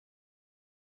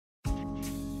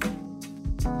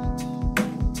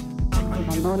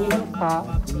Welcome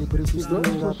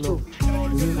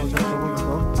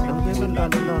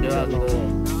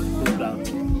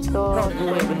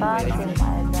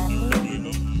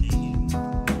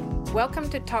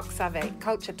to Toksave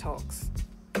Culture Talks,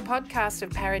 the podcast of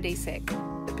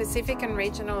PARADISEC, the Pacific and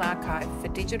Regional Archive for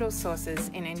Digital Sources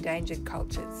in Endangered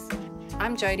Cultures.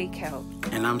 I'm Jodie, Kell.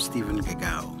 And I'm Steven,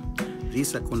 Gagau.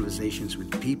 These are conversations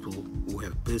with people who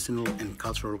have personal and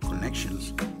cultural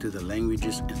connections to the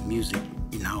languages and music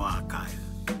in our archive.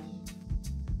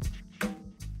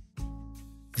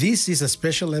 This is a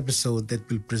special episode that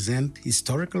will present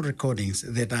historical recordings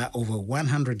that are over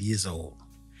 100 years old.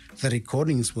 The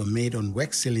recordings were made on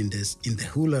wax cylinders in the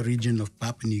Hula region of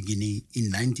Papua New Guinea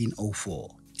in 1904.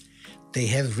 They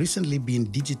have recently been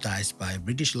digitized by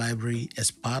British Library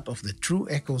as part of the True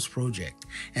Echoes project,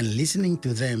 and listening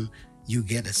to them, you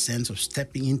get a sense of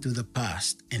stepping into the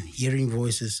past and hearing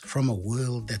voices from a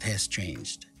world that has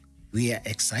changed. We are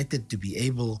excited to be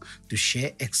able to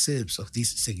share excerpts of these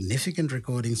significant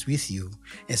recordings with you,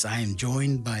 as I am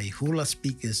joined by Hula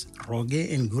speakers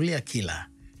Roge and Gulea Kila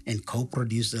and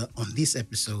co-producer on this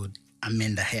episode,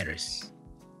 Amanda Harris.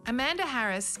 Amanda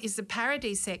Harris is the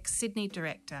PARADISEC Sydney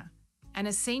Director and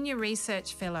a Senior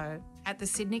Research Fellow at the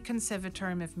Sydney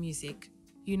Conservatorium of Music,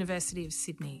 University of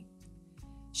Sydney.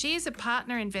 She is a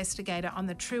partner investigator on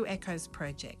the True Echoes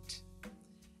project.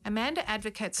 Amanda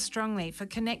advocates strongly for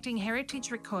connecting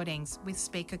heritage recordings with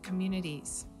speaker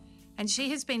communities, and she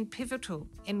has been pivotal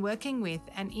in working with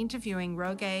and interviewing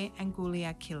Roge and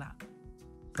Gulea Kila.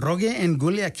 Roge and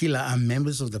Gulea Kila are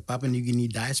members of the Papua New Guinea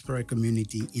diaspora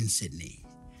community in Sydney.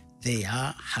 They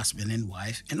are husband and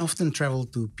wife and often travel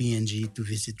to PNG to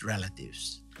visit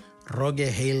relatives. Roge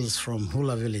hails from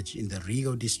Hula village in the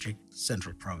Rigo District,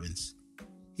 Central Province.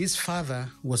 His father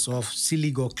was of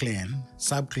Siligo clan,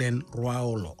 subclan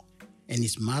Ruaolo, and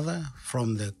his mother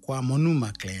from the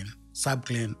Kwamonuma clan,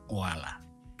 subclan Oala.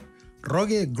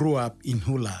 Roge grew up in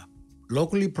Hula,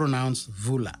 locally pronounced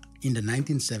Vula, in the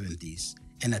 1970s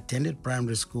and attended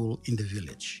primary school in the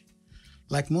village.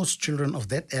 Like most children of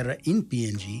that era in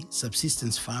PNG,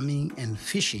 subsistence farming and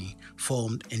fishing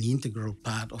formed an integral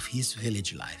part of his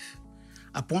village life.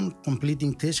 Upon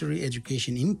completing tertiary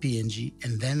education in PNG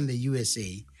and then the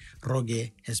USA,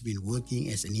 Roge has been working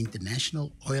as an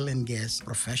international oil and gas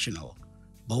professional,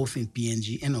 both in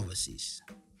PNG and overseas.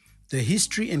 The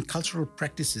history and cultural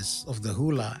practices of the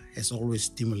Hula has always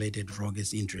stimulated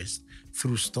Roge's interest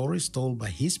through stories told by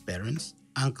his parents,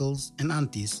 uncles and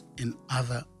aunties, and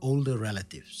other older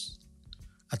relatives.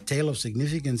 A tale of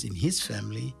significance in his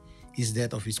family is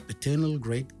that of his paternal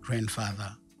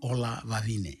great-grandfather, Ola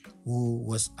Vavine, who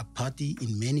was a party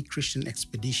in many Christian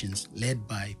expeditions led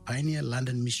by pioneer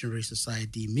London Missionary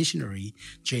Society missionary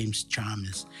James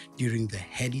Chalmers during the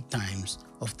heady times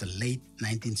of the late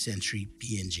 19th century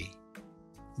PNG.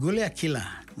 Gulea Kila,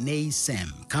 née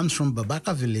Sam, comes from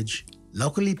Babaka village,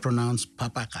 locally pronounced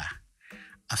Babaka,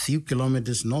 a few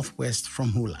kilometers northwest from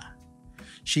Hula.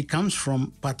 She comes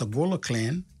from Patagolo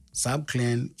clan,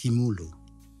 subclan Kimulu.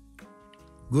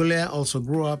 Gulea also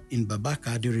grew up in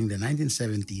Babaka during the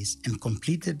 1970s and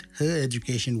completed her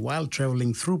education while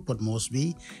traveling through Port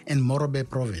Moresby and Morobe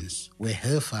province, where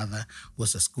her father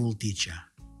was a school teacher.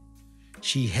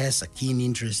 She has a keen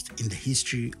interest in the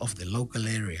history of the local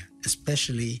area,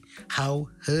 especially how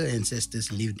her ancestors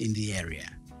lived in the area.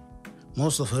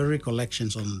 Most of her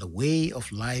recollections on the way of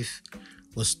life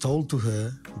was told to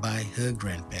her by her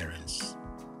grandparents.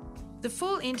 The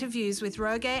full interviews with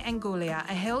Roge and Gulea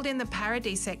are held in the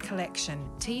PARADISEC collection,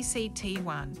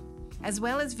 TCT1, as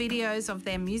well as videos of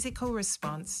their musical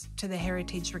response to the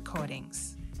heritage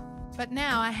recordings. But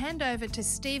now I hand over to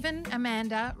Steven,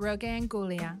 Amanda, Roge and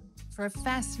Gulea for a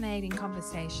fascinating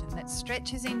conversation that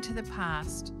stretches into the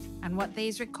past and what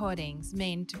these recordings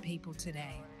mean to people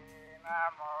today.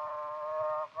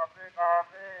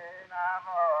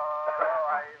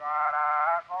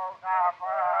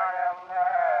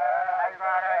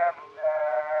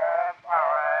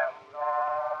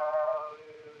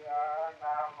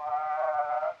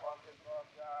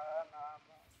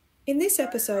 In this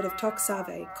episode of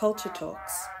Toksave Culture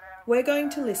Talks, we're going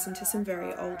to listen to some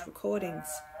very old recordings,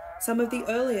 some of the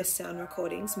earliest sound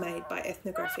recordings made by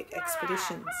ethnographic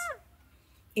expeditions.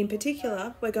 In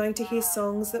particular, we're going to hear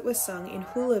songs that were sung in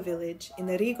Hula village in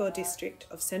the Rigo District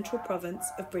of Central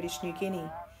Province of British New Guinea,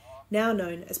 now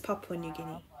known as Papua New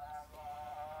Guinea.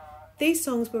 These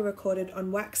songs were recorded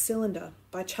on wax cylinder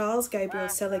by Charles Gabriel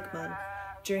Seligmann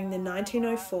during the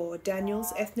 1904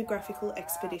 Daniels Ethnographical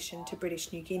Expedition to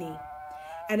British New Guinea,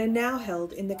 and are now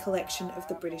held in the collection of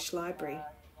the British Library.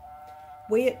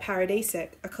 We at PARADISEC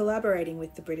are collaborating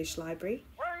with the British Library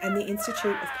and the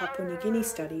Institute of Papua New Guinea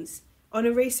Studies on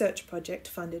a research project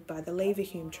funded by the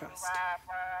Leverhulme Trust.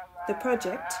 The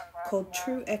project, called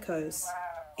True Echoes,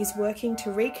 is working to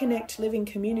reconnect living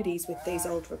communities with these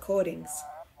old recordings,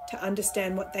 to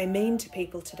understand what they mean to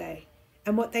people today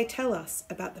and what they tell us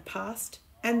about the past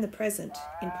and the present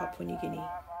in Papua New Guinea.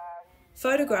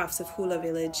 Photographs of Hula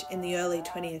village in the early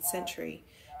 20th century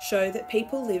show that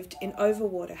people lived in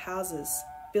overwater houses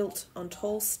built on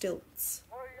tall stilts.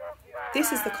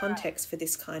 This is the context for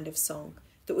this kind of song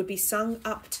that would be sung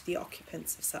up to the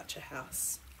occupants of such a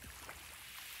house.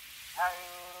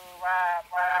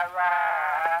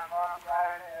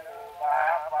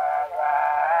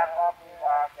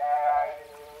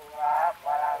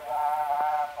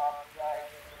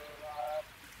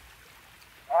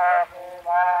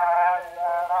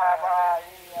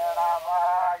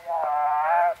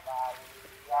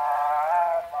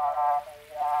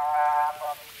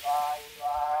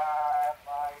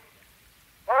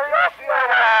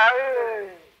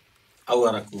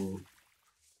 Awaraku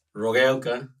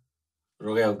Roge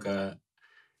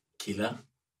Kila.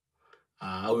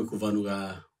 Awiku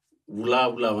vanuga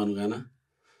Hula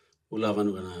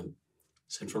vanugana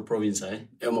Central Province ai.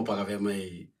 Emo pagave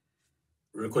mai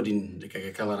recording the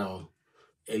Gagau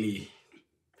early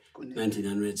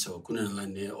 1900s or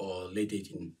Kunalane or late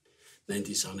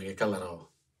 1890s on the Kalarao.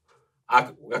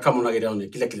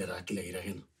 Kila.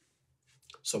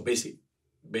 So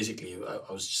basically,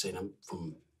 I was just saying I'm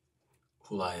from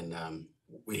Hula, and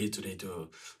we're here today to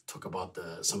talk about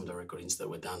some of the recordings that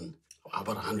were done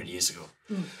about 100 years ago.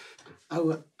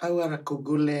 Awaraku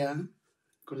Gulea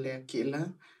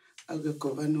Kila, Auga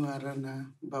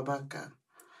Vanuarana Babaka.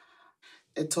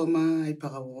 Etoma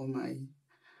Iparawomai.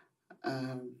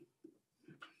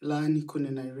 Lani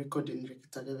kunena recording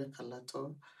Toksave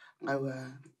kalato.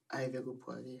 Awa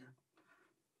Aivegupuaria.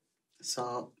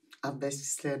 So I basically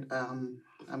said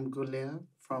I'm Gulea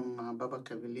from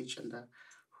Babaka village and the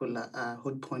Hula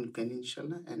Hood Point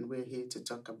Peninsula, and we're here to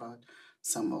talk about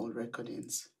some old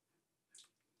recordings.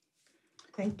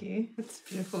 Thank you. It's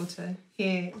beautiful to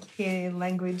hear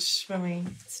language when we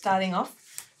starting off,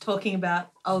 talking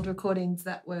about old recordings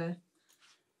that were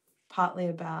partly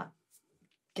about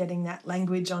getting that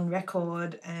language on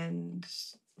record and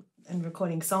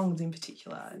recording songs in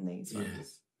particular in these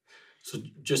ones. So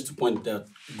just to point out,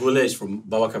 Gulea is from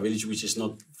Babaka village, which is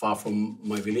not far from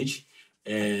my village,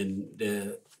 and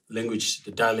the language,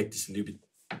 the dialect is a little bit.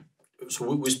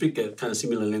 So we speak a kind of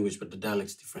similar language, but the dialect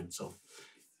is different. So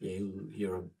yeah, you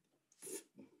hear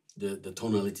the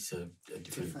tonalities are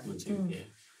different.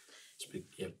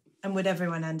 And would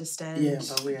everyone understand? Yeah,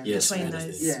 but we yes, between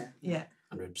those. Yeah,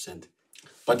 100%.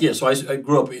 But yeah, so I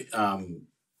grew up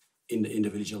in the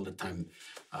village all the time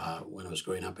when I was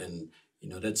growing up, and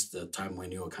that's the time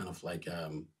when you're kind of like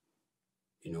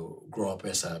grow up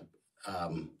as a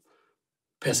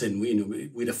person,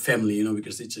 with a family,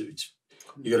 because it's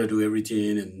you got to do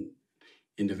everything, and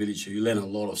in the village you learn a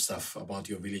lot of stuff about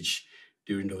your village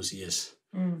during those years.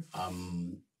 You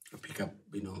pick up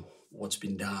what's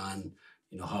been done,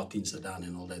 how things are done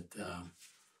and all that.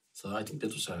 So I think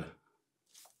that was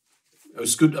it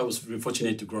was good. I was very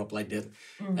fortunate to grow up like that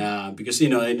because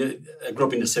I grew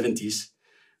up in the 70s,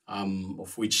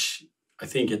 of which I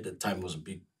think at the time was a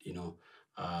big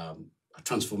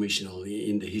transformational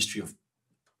in the history of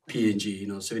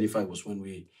PNG. 75 was when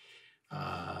we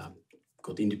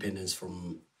got independence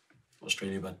from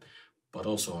Australia, but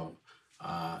also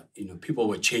people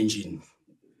were changing,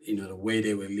 the way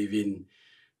they were living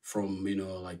from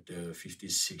like the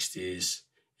 50s, 60s,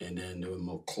 and then there were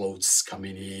more clothes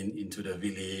coming into the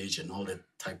village and all that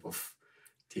type of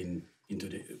thing into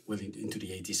the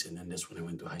 80s, and then that's when I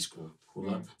went to high school,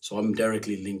 Hula. So I'm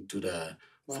directly linked to the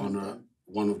founder,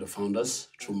 one of the founders,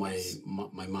 through my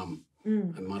mom.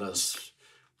 My mother's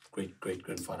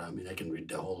great-grandfather. I mean, I can read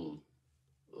the whole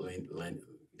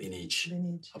lineage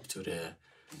up to the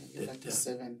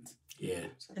seventh. Yeah.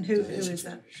 And who is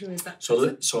that? Who is that? So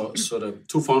the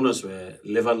two founders were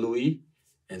Leva Louis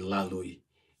and La Louis,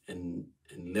 and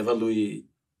Leva Louis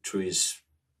through his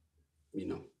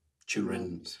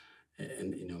children,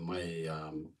 and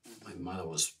my mother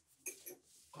was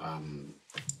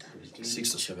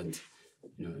 6th or 7th,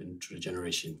 into the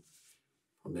generation.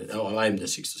 I'm the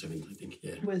 6th or 7th, I think.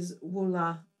 Yeah. Was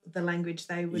Hula the language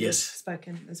they would have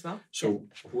spoken as well? So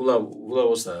Hula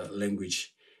was a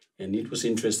language, and it was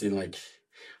interesting. Like,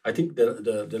 I think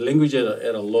the language had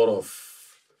a lot of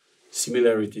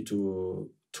similarity to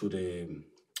the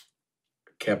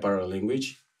Kapara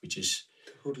language, which is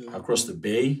across the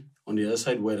bay on the other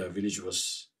side where the village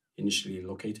was initially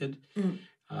located.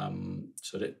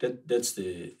 So that's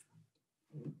the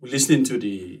listening to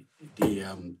the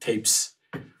tapes,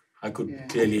 I could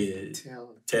clearly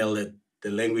tell that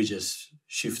the language has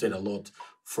shifted a lot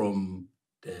from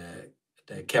the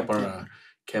Kapara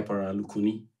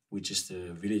Lukuni, which is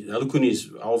the village. Alukuni is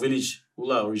our village.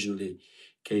 Hula originally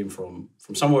came from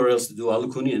somewhere else to do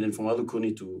Alukuni, and then from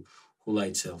Alukuni to Hula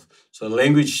itself. So the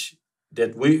language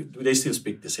that they still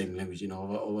speak the same language,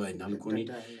 over in Alukuni.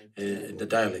 The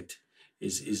dialect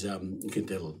is you can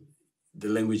tell the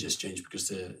language has changed because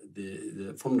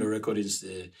the from the recordings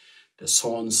the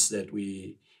songs that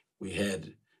we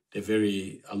had, they're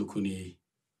very Alukuni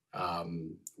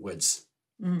words.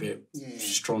 Very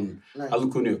strong. Like,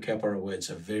 Alukuni or Kapara words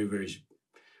are very, very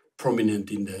prominent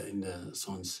in the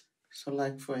songs. So,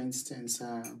 like for instance,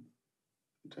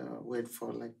 the word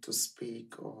for like to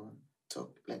speak or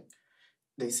talk, like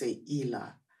they say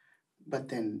ila, but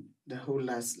then the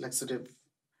Hulas like sort of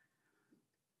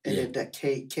added that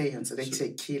K on, so they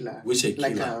say Kila. We say Kila.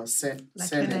 Like our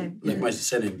surname. Like my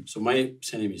surname. So my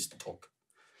surname is Tok.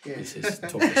 Yeah. It says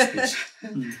Tok speech.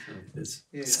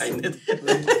 So sign it.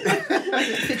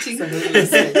 So we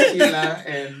say Kila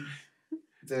and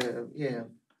the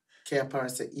Kapara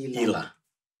say Ila.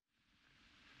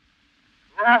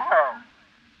 A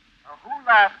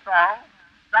Hula song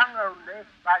sung only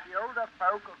by the older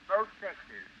folk of both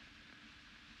sexes.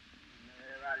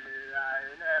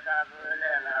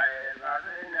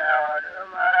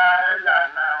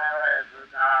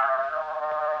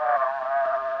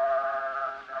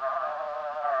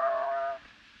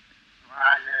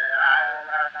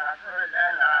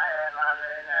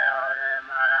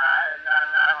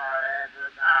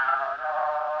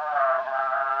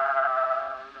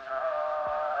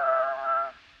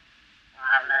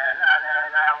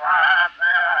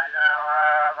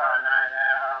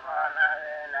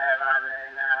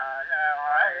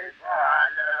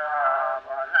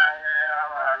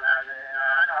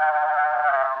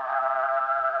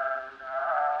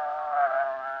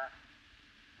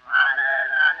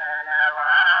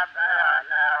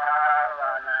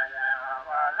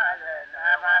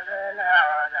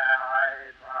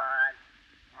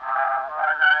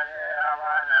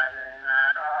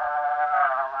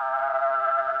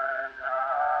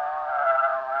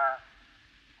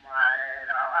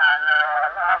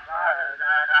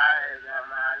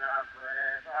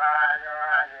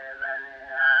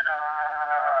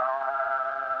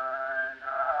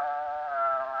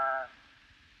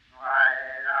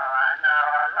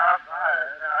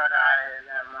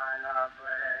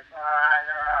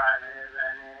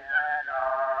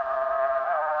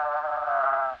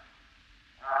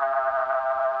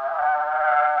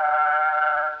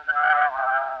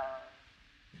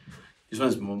 This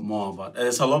one's more about.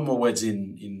 There's a lot more words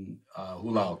in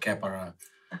Hula or Kapara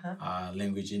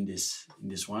language in this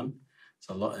one. It's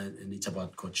a lot, and it's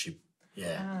about courtship.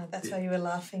 Yeah. That's why you were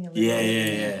laughing a little.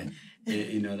 Yeah.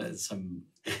 That's some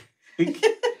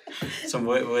some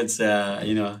words.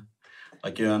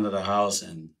 Like you're under the house,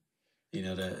 and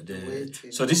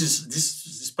So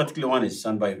this particular one is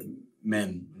sung by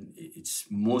men. It's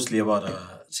mostly about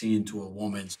singing to a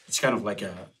woman. It's kind of like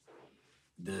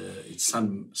it's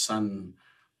sung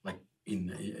like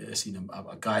as in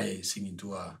a guy singing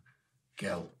to a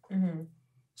girl,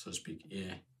 so to speak.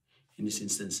 Yeah, in this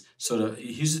instance. So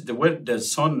the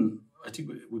song, I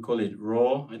think we call it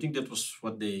raw. I think that was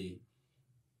what they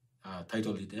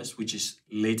titled it as, which is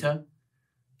later.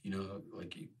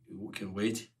 Like we can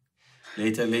wait.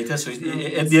 Later. So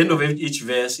at the end of each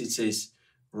verse, it says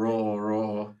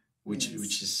raw, which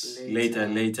is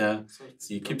later. So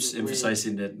he keeps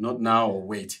emphasizing that not now or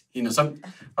wait.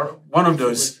 One of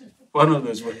those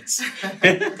words.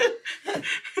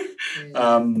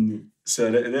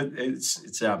 So that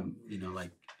it's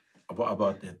like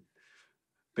about that.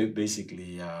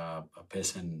 Basically, a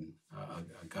person,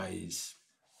 a guy is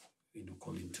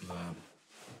calling to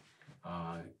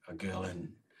a girl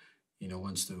and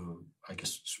wants to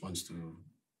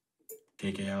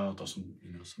take her out or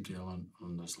something along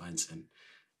those lines,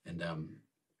 and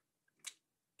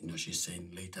she's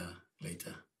saying later.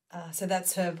 So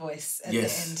that's her voice at the end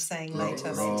saying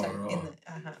later.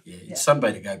 It's sung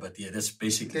by the guy, but that's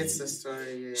basically that's the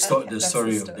story. The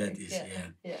story of that is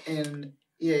and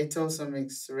it also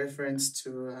makes reference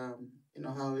to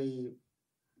how he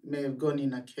may have gone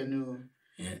in a canoe,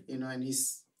 and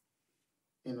he's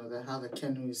how the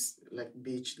canoe is like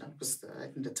beach now because I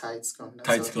think the tide's gone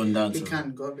down. He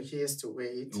can't go, but he has to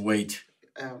wait.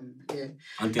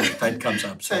 Until the tide comes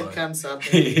up. Comes up.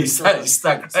 He's stuck.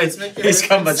 He's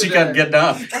come, but she can't get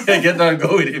down. And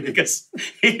go with him because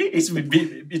it's been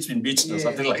beached or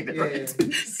something like that. Right?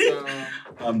 So,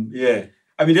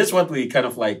 I mean, that's what we kind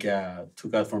of like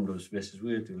took out from those verses.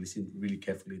 We had to listen really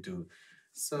carefully to.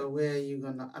 So where are you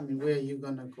gonna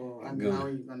go? I mean, how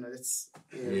are you gonna, what's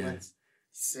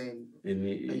saying? Are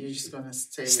you just gonna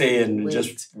stay and wait,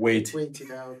 just wait? Wait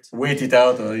it out. Wait it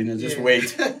out, or just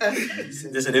wait.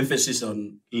 There's an emphasis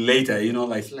on later,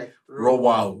 like raw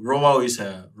wow. Raw is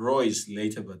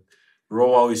later, but raw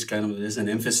wow is kind of, there's an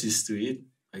emphasis to it,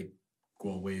 like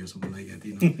go away or something like that,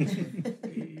 in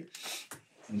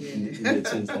that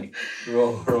sense, like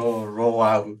raw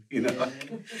wow,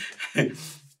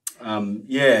 it's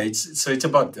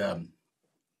about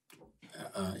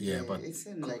but it's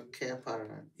in like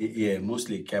Kepara. Yeah,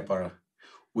 mostly Kepara,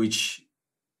 which,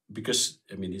 because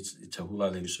I mean it's a Hula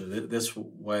language, so that's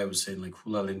why I was saying like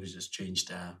Hula language has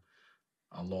changed a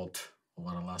lot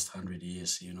over the last 100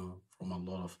 years. From a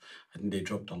lot of, I think they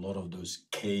dropped a lot of those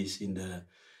K's in the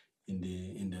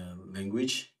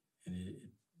language, and it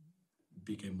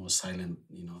became more silent.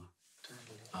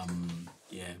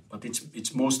 But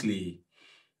it's mostly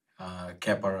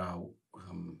Kepara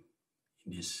in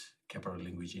this Kepara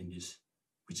language in this,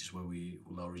 which is where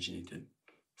Hula originated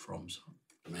from. So,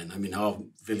 I mean, our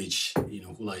village,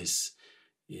 Hula is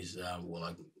well,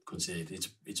 I consider it.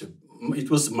 It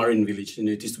was a marine village.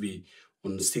 It used to be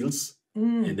on stilts,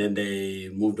 and then they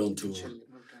moved on to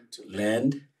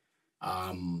land.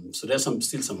 So there's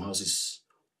still some houses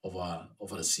over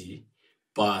the sea,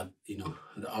 but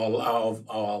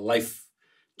our life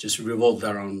just revolved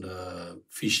around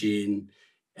fishing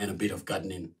and a bit of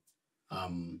gardening.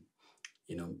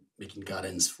 Making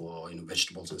gardens for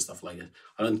vegetables and stuff like that.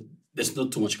 There's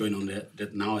not too much going on there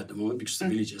now at the moment, because the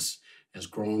village has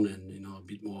grown and a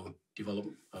bit more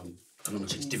developed. I don't know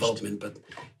if it's development, but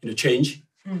change.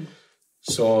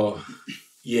 So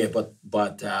but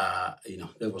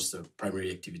that was the primary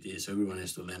activity. So everyone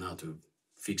has to learn how to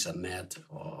fix a net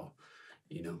or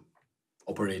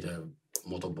operate a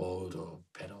motorboat or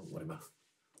pedal, whatever.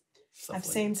 I've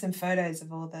seen some photos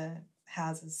of all the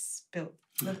houses built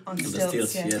on stilts.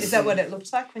 Yes. Yes. Is that what it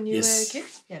looked like when you were a kid?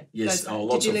 Yeah. Yes.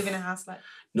 Did you live in a house like?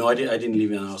 No, I didn't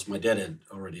live in a house. My dad had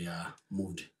already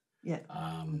moved. Yeah.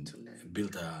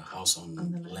 Built a house on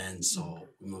the land. So,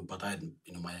 but I had,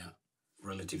 my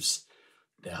relatives,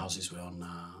 their houses were on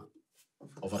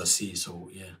over the sea. So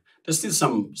yeah, there's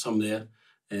still some there,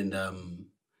 and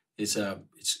it's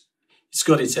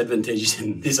got its advantages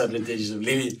and disadvantages of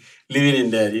living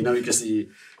in there. Because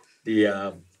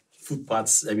the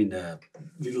footpaths, I mean the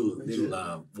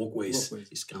little walkways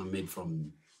is kind of made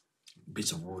from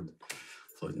bits of wood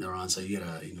floating around. So you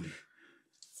gotta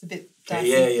it's a bit dicey.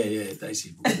 Yeah,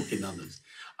 dicey walking down those.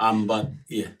 But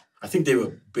yeah, I think they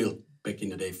were built back in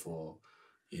the day for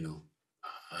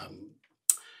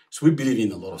so we believe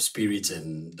in a lot of spirits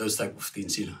and those type of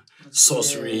things,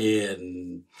 sorcery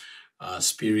and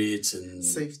spirits and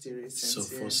safety reasons. So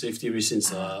for safety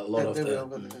reasons, a lot of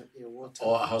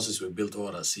all houses were built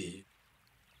over the sea.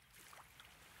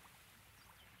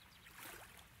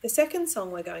 The second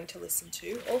song we're going to listen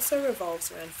to also revolves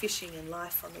around fishing and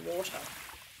life on the water.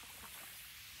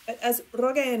 But as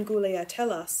Roge and Gulea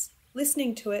tell us,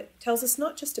 listening to it tells us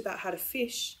not just about how to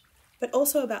fish, but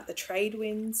also about the trade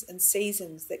winds and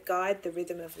seasons that guide the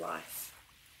rhythm of life.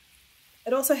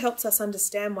 It also helps us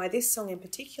understand why this song in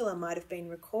particular might have been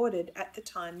recorded at the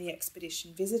time the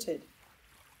expedition visited.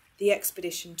 The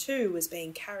expedition too was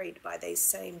being carried by these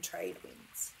same trade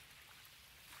winds.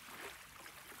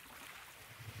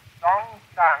 Song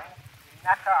sung in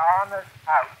Naka Arna's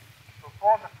house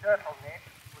before the turtleneck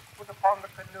was put upon the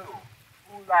canoe.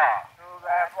 Hula.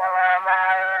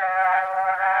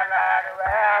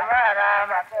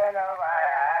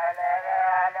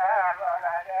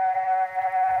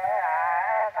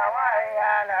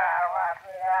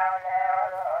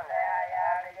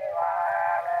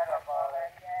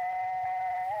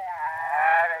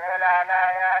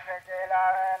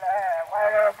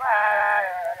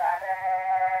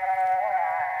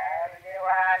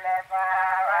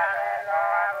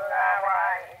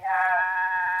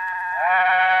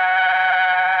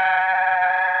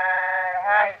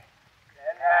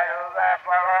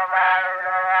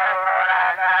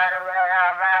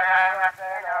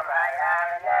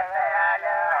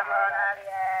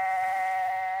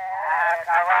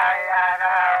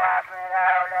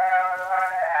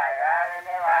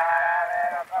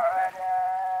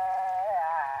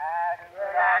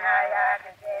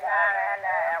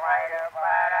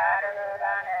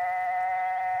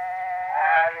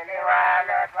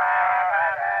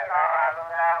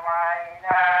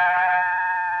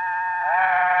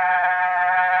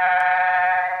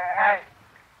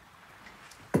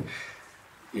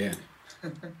 Yeah.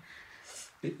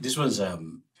 This was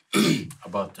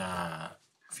about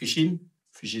fishing,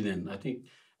 and I think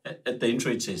at the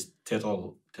intro it says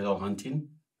turtle hunting,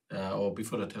 or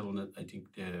before the turtle net, I think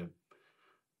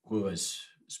who was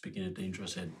speaking at the intro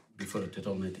said before the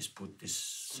turtle net is put, this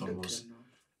song was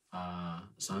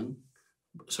sung.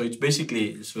 So it's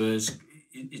basically,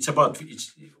 it's about,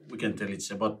 we can tell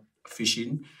it's about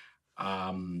fishing.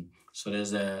 So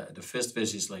there's the first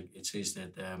verse is like, it says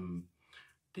that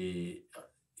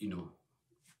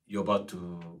you're about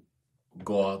to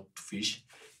go out to fish,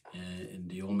 and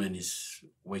the old man is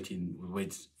waiting,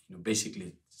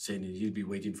 basically saying he'll be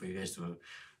waiting for you guys to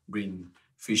bring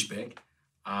fish back.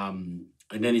 And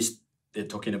then they're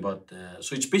talking about,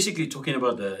 so it's basically talking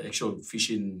about the actual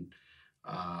fishing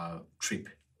trip,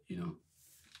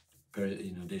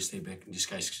 they stay back, these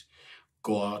guys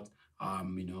go out,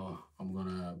 I'm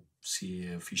gonna see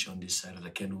a fish on this side of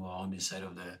the canoe or on this side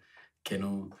of the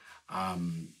canoe.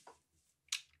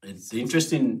 The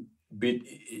interesting bit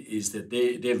is that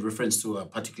they have reference to a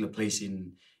particular place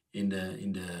in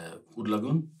the Hood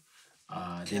Lagoon.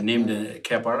 They named the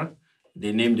Kapara.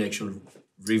 They named the actual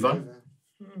river.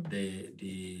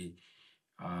 The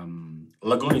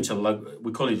lagoon,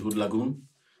 we call it Hood Lagoon.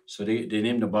 So they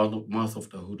named the mouth of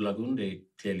the Hood Lagoon.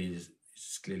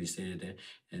 It's clearly stated there,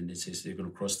 and it says they're going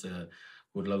to cross the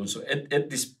Hood Lagoon. So at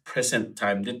this present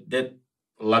time, that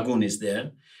lagoon is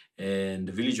there, and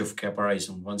the village of Kapara is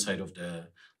on one side of the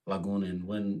lagoon. And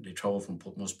when they travel from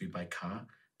Port Moresby by car,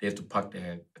 they have to park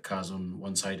their cars on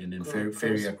one side and then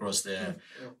ferry across there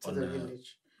on the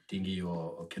village, dinghy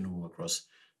or canoe across.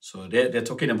 So they're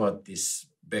talking about this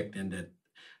back then, that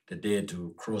they had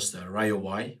to cross the Rio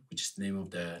Y, which is the name of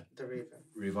the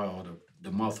river or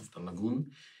the mouth of the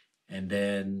lagoon, and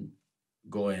then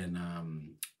go and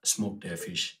smoke their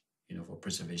fish, for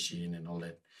preservation and all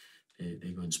that.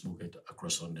 They go and smoke it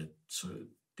across on that. So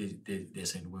they're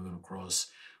saying, we're going to cross,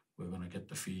 we're going to get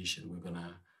the fish, and we're going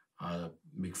to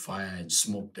make fire and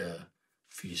smoke the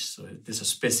fish. So there's a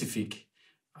specific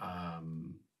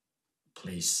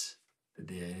place that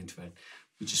they identified,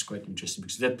 which is quite interesting,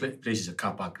 because that place is a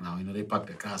car park now. They park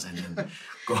the cars and then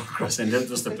go across, and that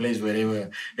was the place where they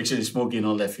were actually smoking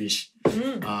all that fish. All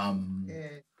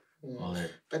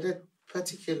that. But that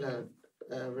particular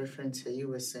reference here, you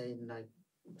were saying, like,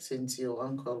 since your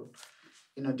uncle,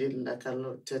 did like a lot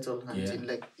of turtle hunting,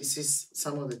 like, is this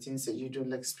some of the things that you do,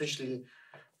 like, especially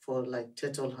for like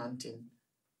turtle hunting,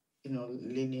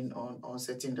 leaning on or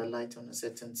setting the light on a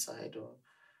certain side, or?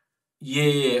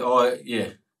 Yeah.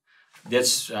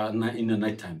 That's in the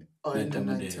nighttime. Oh, in the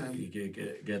nighttime. You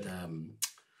get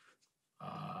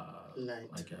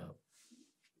light. Like a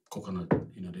coconut,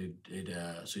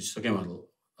 so it's talking about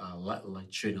light,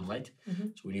 showing a light.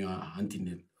 So when you are hunting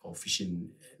it or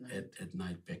fishing at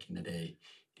night back in the day,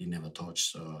 they never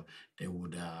torch, so they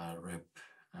would wrap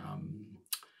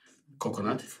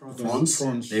coconut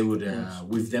fronds. They would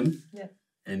weave them,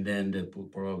 and then they put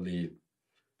probably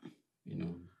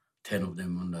 10 of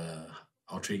them on the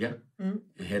outrigger and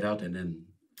head out, and then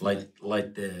light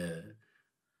the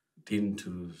tin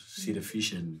to see the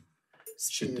fish and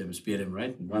shoot them, spear them,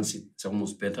 right? And once it's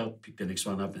almost burnt out, pick the next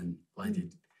one up and light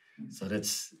it. So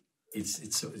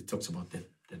it talks about that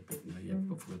bit. I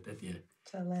forgot that. Yeah,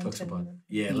 so lantern. Talks about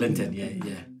lantern.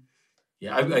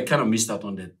 Yeah. I kind of missed out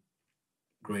on that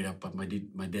growing up, but my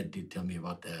dad did tell me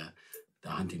about the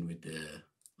hunting with the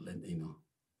lighting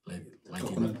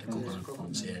up the coconut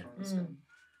fronds. Yeah.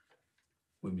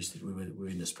 We missed it. We were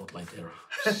in the spotlight era.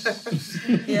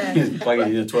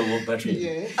 Plugging in a 12-volt battery.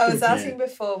 Yeah. I was asking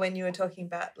before, when you were talking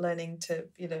about learning to,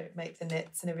 make the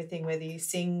nets and everything, whether you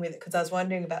sing with it, because I was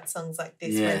wondering about songs like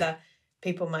this, whether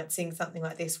people might sing something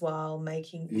like this while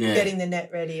getting the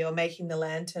net ready or making the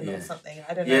lantern or something.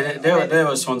 I don't know. Yeah, there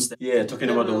were songs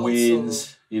talking about the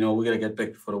winds. We got to get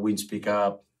back before the winds pick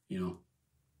up.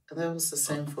 That was the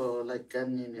same for like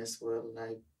Ghanaian as well.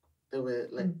 Like there were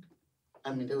like.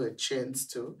 There were chants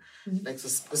too. Like, so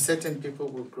certain people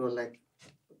would grow like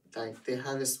the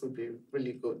harvest would be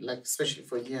really good, like especially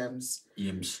for yams.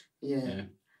 Yeah.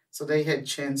 So they had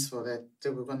chants for that.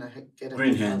 They were gonna get a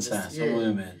green hands. Some of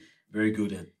them are very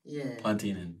good at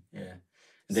planting and and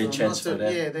they had chants for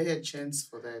that. Yeah, they had chants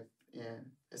for that. Yeah,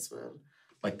 as well.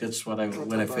 Like that's what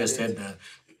when I first had that,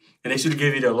 and actually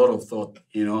gave it a lot of thought.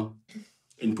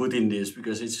 Input in this,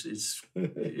 because it's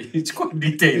quite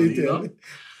detailed.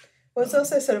 Well, it's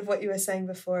also sort of what you were saying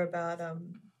before about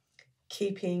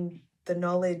keeping the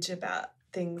knowledge about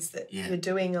things that you're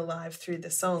doing alive through the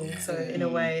song. Yeah. So in a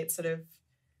way, it sort of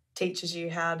teaches you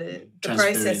how to the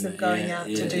process of going out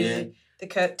to do the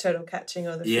turtle catching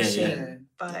or the fishing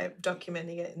by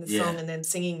documenting it in the song and then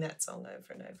singing that song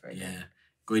over and over again. Yeah,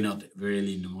 going out very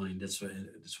early in the morning. That's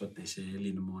what they say, early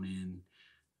in the morning.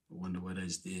 when the weather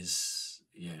is this,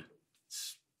 yeah.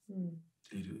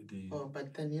 Oh,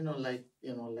 but then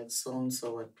like songs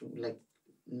or what, like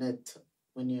net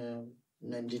when you're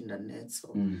mending the nets,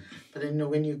 or but then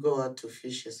when you go out to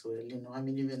fish as well, I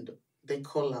mean, even they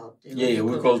call out,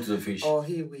 we call to the fish. Oh,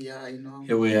 here we are,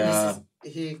 Here we are.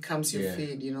 Here comes your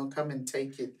feed, come and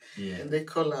take it. Yeah. And they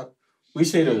call out. We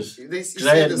say those. Because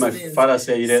I had my father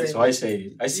say that, so I say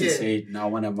it. I still say it now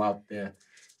when I'm out there.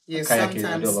 Yeah, kayaking, sometimes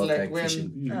I do a lot of like kayak when,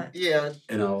 fishing.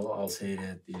 and I'll say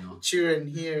that, children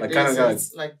here, I kind of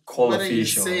it's like, call what a are you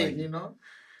fish saying,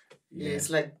 Yeah, it's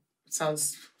like,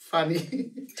 sounds funny.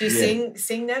 Do you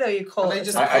sing that, or you call it?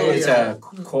 Just it's a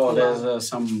call. There's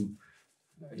some,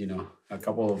 a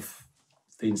couple of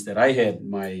things that I had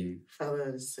my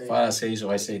father say,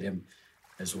 so I say them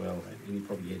as well. And he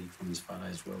probably had it from his father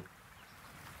as well.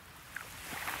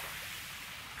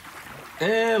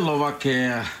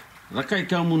 Lovake, rakai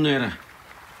ka munera.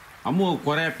 Amo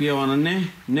kware pia wana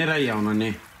ne, nera ya wana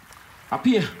ne.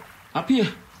 Apia.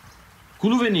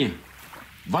 Kuluvenia.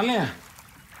 Valea.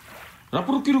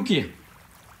 Rapurukirukia.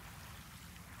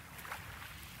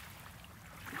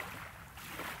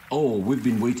 Oh, we've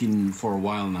been waiting for a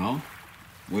while now.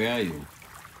 Where are you?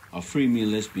 A free meal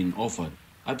has been offered.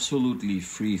 Absolutely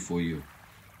free for you.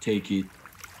 Take it.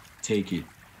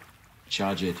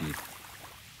 Charge at it.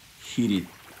 Hit it.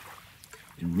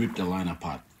 And rip the line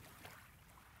apart.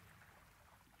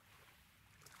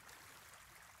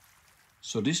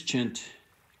 So this chant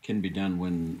can be done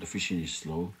when the fishing is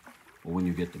slow or when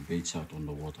you get the baits out on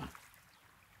the water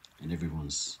and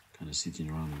everyone's kind of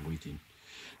sitting around and waiting.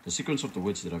 The sequence of the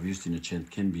words that I've used in the chant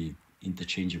can be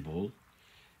interchangeable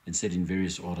and said in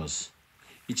various orders.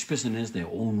 Each person has their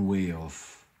own way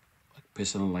of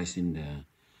personalizing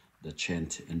the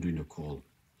chant and doing the call.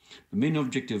 The main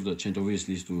objective of the chant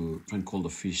obviously is to try and call the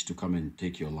fish to come and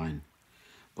take your line.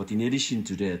 But in addition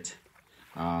to that,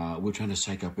 we're trying to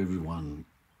psych up everyone,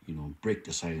 break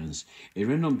the silence. A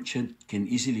random chant can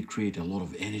easily create a lot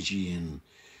of energy and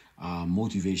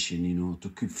motivation, to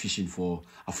keep fishing for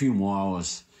a few more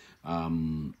hours,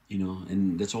 and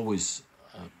that's always,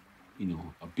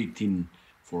 a big thing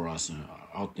for us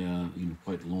out there,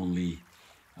 quite lonely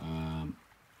on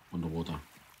the water.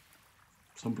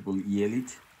 Some people yell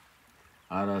it,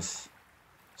 others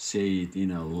say it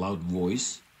in a loud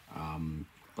voice,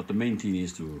 but the main thing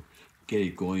is to get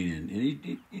it going, and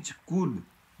it's a good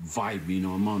vibe,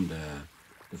 among the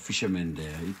fishermen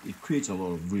there. It creates a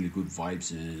lot of really good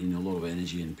vibes and a lot of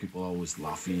energy, and people are always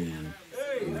laughing, and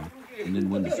and then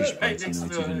when the fish bites, it's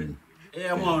even.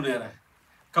 And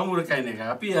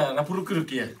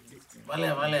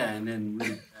then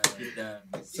with the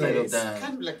side of the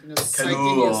kind of like canoe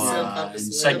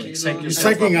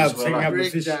psyching up the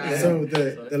fish. So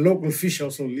the local fish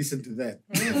also listen to that.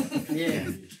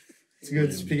 It's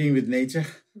good speaking with nature.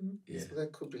 So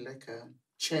that could be like a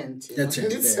chant. That's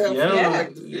it.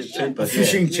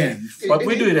 Fishing chant. But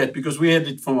we do that because we had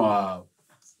it from our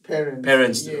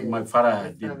parents. My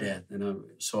father did that,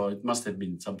 so it must have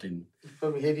been something. He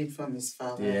probably had it from his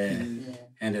father.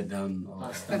 Handed down.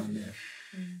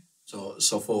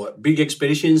 So for big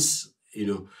expeditions,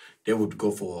 they would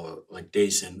go for like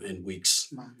days and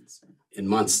weeks,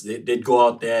 months. They'd go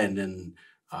out there and then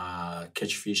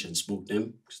catch fish and smoke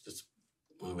them, because that's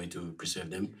one way to preserve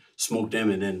them. Smoke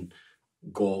them and then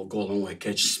go a long way,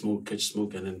 catch smoke,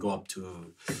 and then go up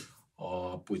to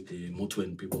with the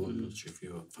Motuan people. I'm not sure if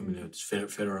you're familiar. It's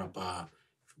further up.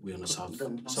 We're on the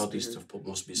southeast of Port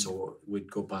Moresby, so we'd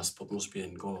go past Port Moresby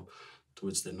and go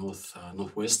towards the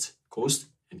northwest coast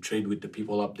and trade with the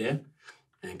people up there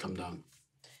and come down.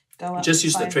 Just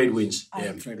use the trade winds.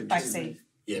 By sea.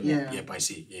 By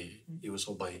sea. It was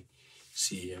all by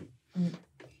sea.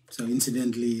 So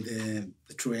incidentally, the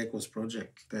Trueacos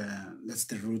project, that's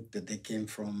the route that they came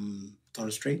from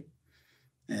Torres Strait.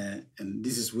 And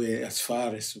this is where, as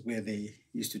far as where they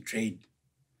used to trade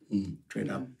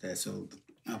up there. So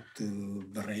up to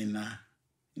Varena,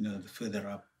 further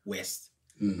up west.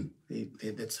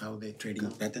 That's how their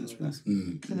trading patterns was.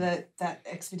 So that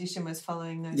expedition was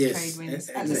following those trade winds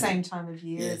at the same time of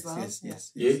year as well.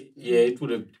 Yes. It would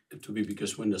have to be,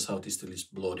 because when the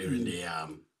southeasterlies blow during the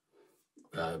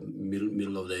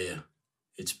middle of the year,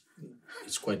 it's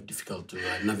quite difficult to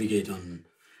navigate on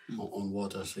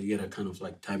water. So you gotta kind of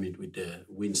like time it with the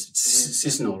winds. It's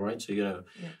seasonal, right? So you gotta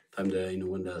time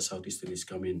when the southeasterlies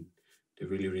come in, they're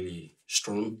really, really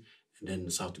strong, and then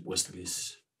the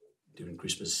southwesterlies during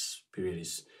Christmas period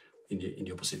is in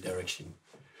the opposite direction,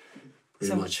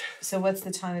 pretty much. So what's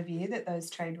the time of year that those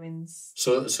trade winds?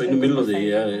 So in the middle of the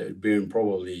year, being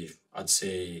probably, I'd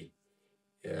say,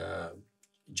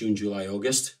 June, July,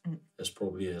 August. That's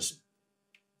probably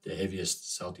the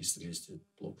heaviest southeasterlies to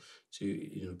blow. So,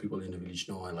 people in the village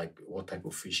know like what type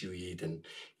of fish you eat and,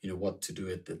 what to do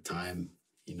at the time.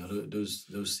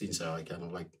 Those things are kind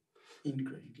of like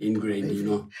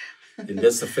ingrained, And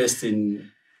that's the first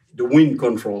thing. The wind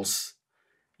controls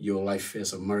your life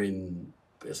as a marine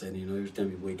person, every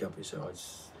time you wake up, you say,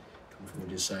 it's coming from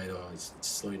this side, or it's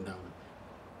slowing down.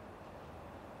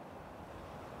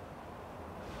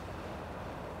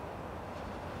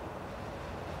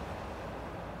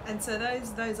 And so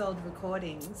those old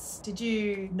recordings, did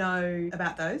you know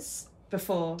about those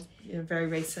before very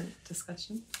recent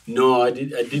discussion? No, I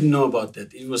didn't know about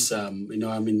that. It was I've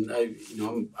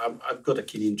got a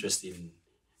keen interest in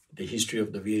the history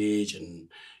of the village and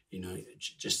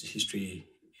just the history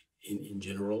in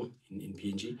general in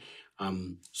PNG.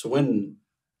 So when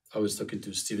I was talking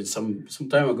to Steven some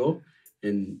time ago,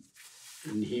 and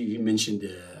he mentioned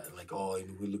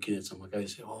we're looking at some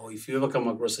guys. If you ever come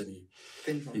across any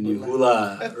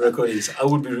Hula recordings, I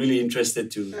would be really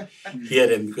interested to hear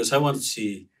them, because I want to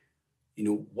see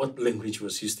what language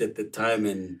was used at the time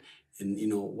and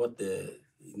what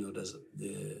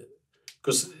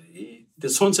because the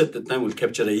songs at the time will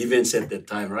capture the events at the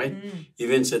time, right?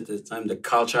 Events at the time, the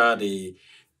culture, the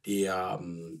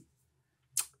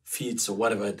feats or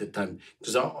whatever at the time.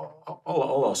 Because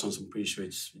all our songs, I'm pretty sure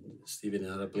it's Steven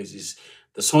and other places,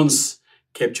 the songs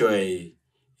capture an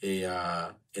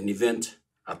event,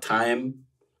 a time,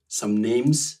 some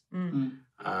names,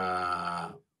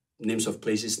 names of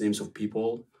places, names of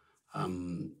people.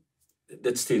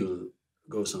 That still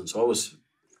goes on. So I was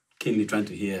keenly trying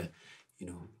to hear,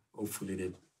 hopefully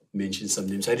they mentioned some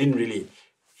names. I didn't really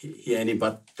hear any,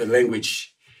 but the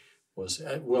language was,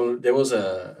 there was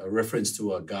a reference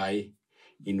to a guy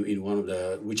in one of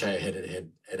the, which I had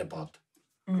about.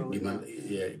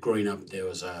 Growing up, there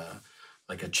was a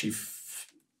chief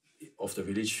of the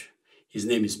village. His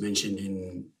name is mentioned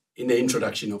in the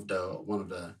introduction of one of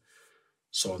the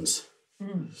songs.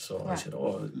 So right. I said,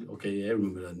 okay, I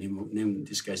remember the name.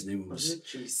 This guy's name was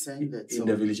in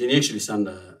the village, and he actually sang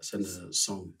the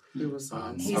song.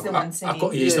 He's the one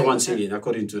singing. He's the one singing,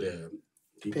 according to the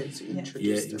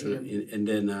and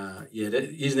then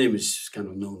his name is kind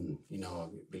of known in our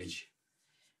village.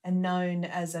 And known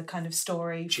as a kind of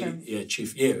story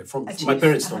chief. From my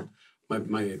parents told my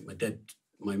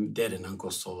dad and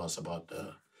uncles told us about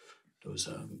those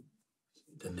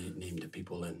the name, the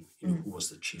people, and who was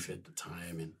the chief at the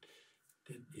time, and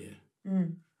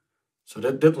so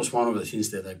that was one of the things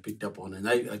that I picked up on, and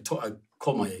I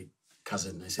called my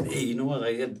cousin. I said, hey, you know what?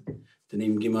 I had the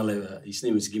name Gimaleva. His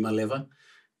name is Gimaleva.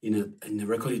 In the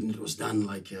recording it was done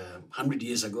like 100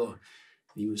 years ago.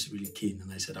 He was really keen,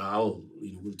 and I said,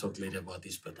 we'll talk later about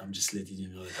this, but I'm just letting you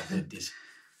know that I've heard this.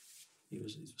 He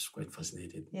was quite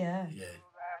fascinated. Yeah.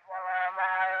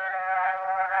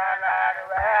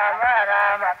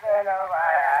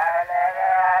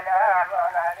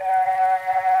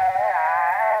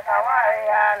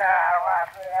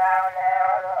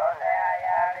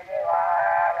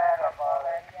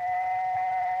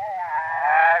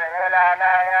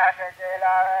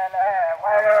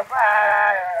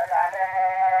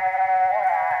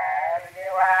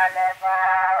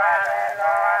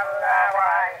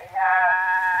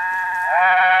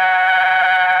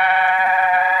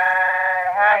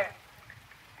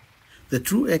 The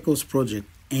True Echoes project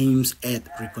aims at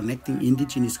reconnecting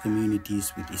indigenous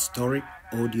communities with historic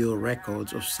audio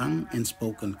records of sung and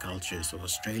spoken cultures of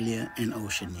Australia and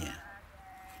Oceania.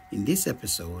 In this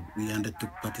episode, we undertook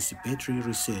participatory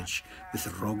research with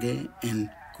Roge and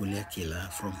Gulea Kila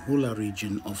from Hula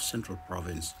region of Central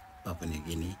Province, Papua New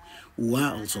Guinea, who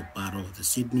are also part of the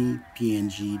Sydney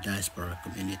PNG diaspora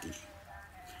community.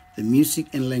 The music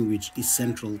and language is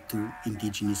central to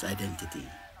indigenous identity.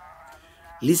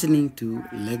 Listening to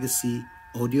legacy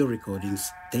audio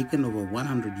recordings taken over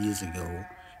 100 years ago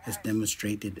has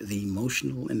demonstrated the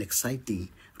emotional and exciting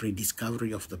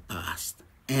rediscovery of the past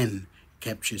and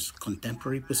captures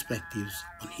contemporary perspectives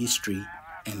on history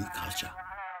and culture.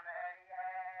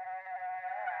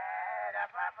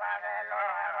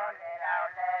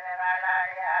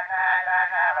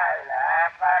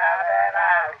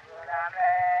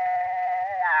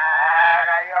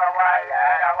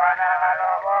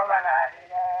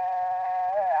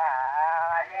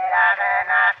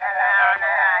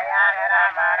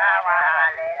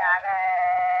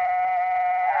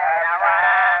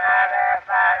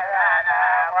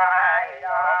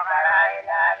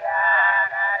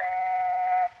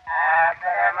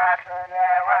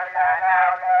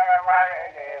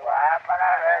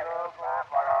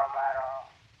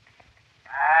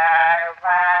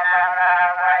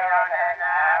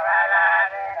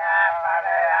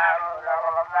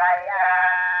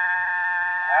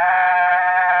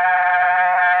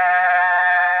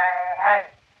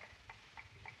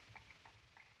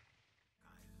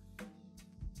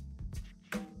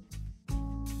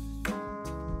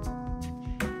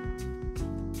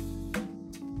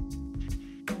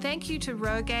 Thank you to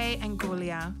Roge and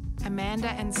Gulea, Amanda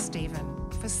and Steven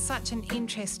for such an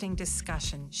interesting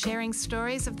discussion, sharing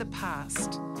stories of the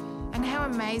past and how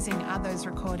amazing are those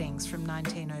recordings from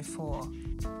 1904.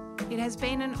 It has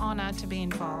been an honour to be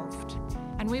involved,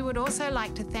 and we would also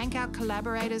like to thank our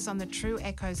collaborators on the True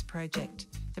Echoes project,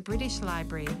 the British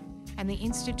Library and the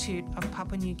Institute of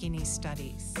Papua New Guinea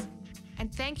Studies.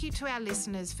 And thank you to our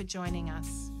listeners for joining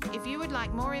us. If you would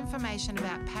like more information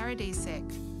about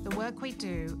PARADISEC, the work we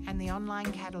do and the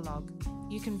online catalogue,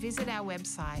 you can visit our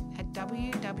website at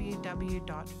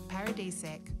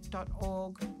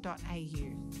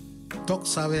www.paradisec.org.au.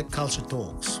 Toksave Culture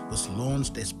Talks was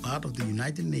launched as part of the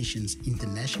United Nations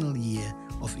International Year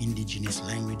of Indigenous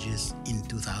Languages in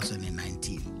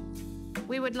 2019.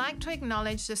 We would like to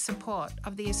acknowledge the support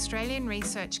of the Australian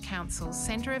Research Council's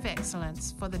Centre of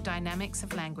Excellence for the Dynamics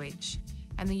of Language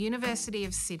and the University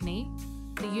of Sydney,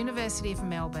 the University of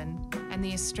Melbourne and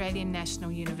the Australian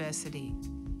National University,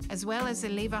 as well as the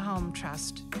Leverhulme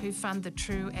Trust, who fund the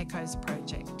True Echoes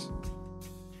project.